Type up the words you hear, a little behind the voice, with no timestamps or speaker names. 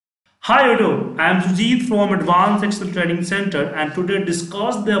Hi YouTube, I am Sujeet from Advanced Excel Training Center and today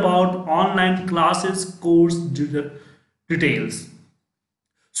discuss about online classes course details.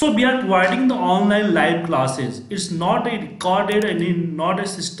 So we are providing the online live classes. It's not a recorded and not a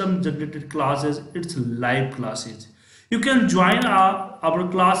system generated classes, it's live classes. You can join our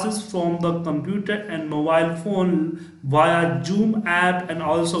classes from the computer and mobile phone via Zoom app and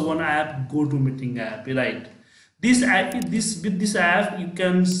also one app GoToMeeting app, right? With this app you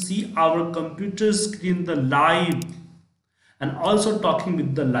can see our computer screen the live and also talking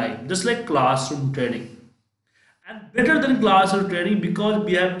with the live just like classroom training and better than classroom training because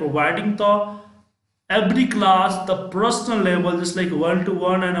we are providing the every class the personal level just like one to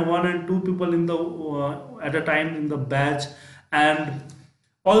one and one and two people in the at a time in the batch and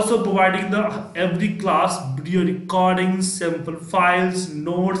also providing the every class video recordings sample files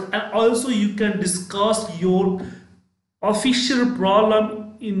notes and also you can discuss your official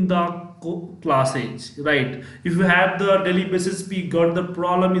problem in the classes, right? If you have the daily basis we got the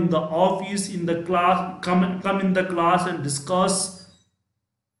problem in the office in the class come in the class and discuss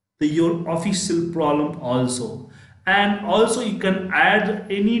your official problem also, and also you can add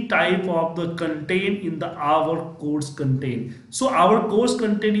any type of the content in the our course content. So our course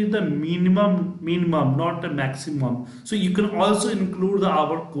content is the minimum not the maximum, so you can also include the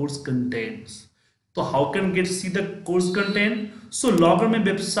our course contents. So how can get see the course content? So log on my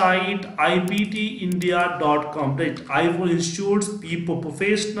website iptindia.com, right? I for institutes, P for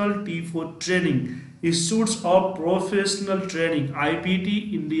professional, T for training, institutes of professional training,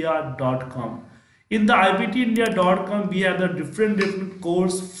 iptindia.com. In the iptindia.com we have the different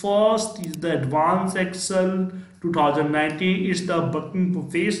course. First is the advanced excel 2019, it's the working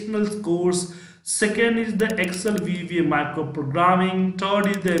professionals course. Second is the excel vba micro programming. Third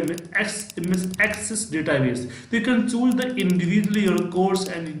is the MS access database. So you can choose the individually your course,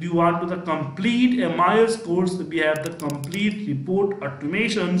 and if you want to the complete MIS course we have the complete report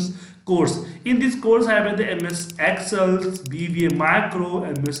automations course. In this course I have the MS Excel, VBA Macro,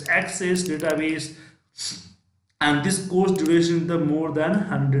 MS Access database, and this course duration is the more than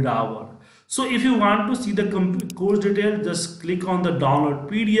 100 hours. So if you want to see the course detail, just click on the download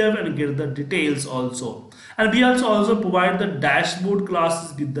PDF and get the details also. And we also provide the dashboard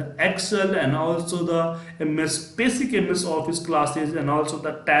classes with the Excel and also the basic MS Office classes and also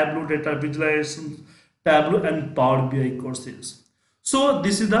the Tableau data visualization, Tableau and Power BI courses. So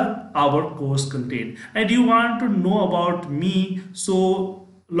this is the our course content. And you want to know about me, so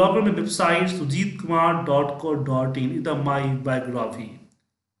log on my website sujeetkumar.co.in is the my biography.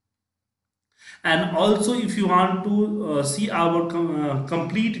 And also if you want to see our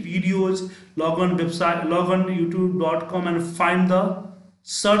complete videos, log on website, log on youtube.com and find the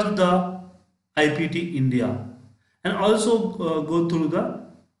search the IPT India, and also go through the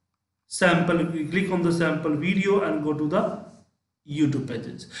sample, click on the sample video and go to the YouTube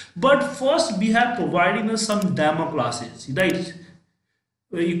pages. But first we have providing us some demo classes, right?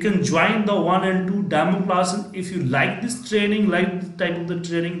 You can join the 1 and 2 demo classes. If you like this training, like this type of the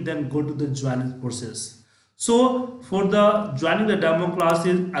training, then go to the joining process. So for the joining the demo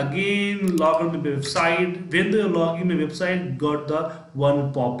classes, again log on the website. When you log in the website, got the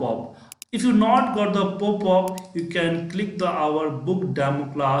one pop-up. If you not got the pop-up, you can click the our book demo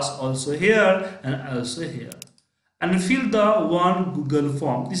class also here and also here, and fill the one Google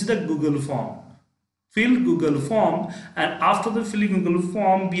form. This is the Google form. Fill Google form, and after the filling Google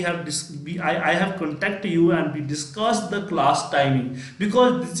form we have I have contacted you and we discussed the class timing,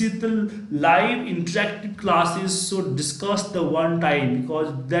 because this is the live interactive classes, so discuss the one time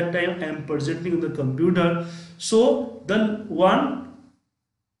because that time I am presenting on the computer. So then I'm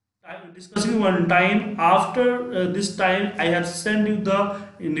discussing one time. After this time I have sent you the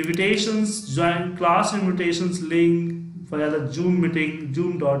invitations, join class invitations link via the Zoom meeting,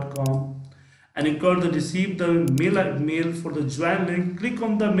 zoom.com, and you got to receive the mail for the join link. Click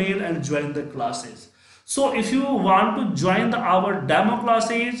on the mail and join the classes. So if you want to join our demo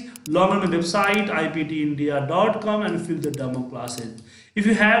classes, log on the website iptindia.com and fill the demo classes. If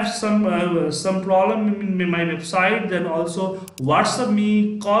you have some problem in my website, then also WhatsApp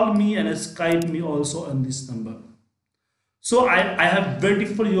me, call me and Skype me also on this number. So I have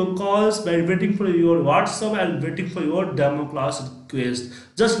waiting for your calls, waiting for your WhatsApp and waiting for your demo class request.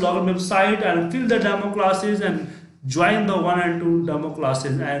 Just log on website and fill the demo classes and join the 1 and 2 demo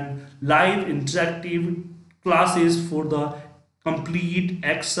classes and live interactive classes for the complete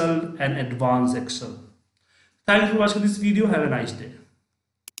Excel and advanced Excel. Thanks for watching this video. Have a nice day.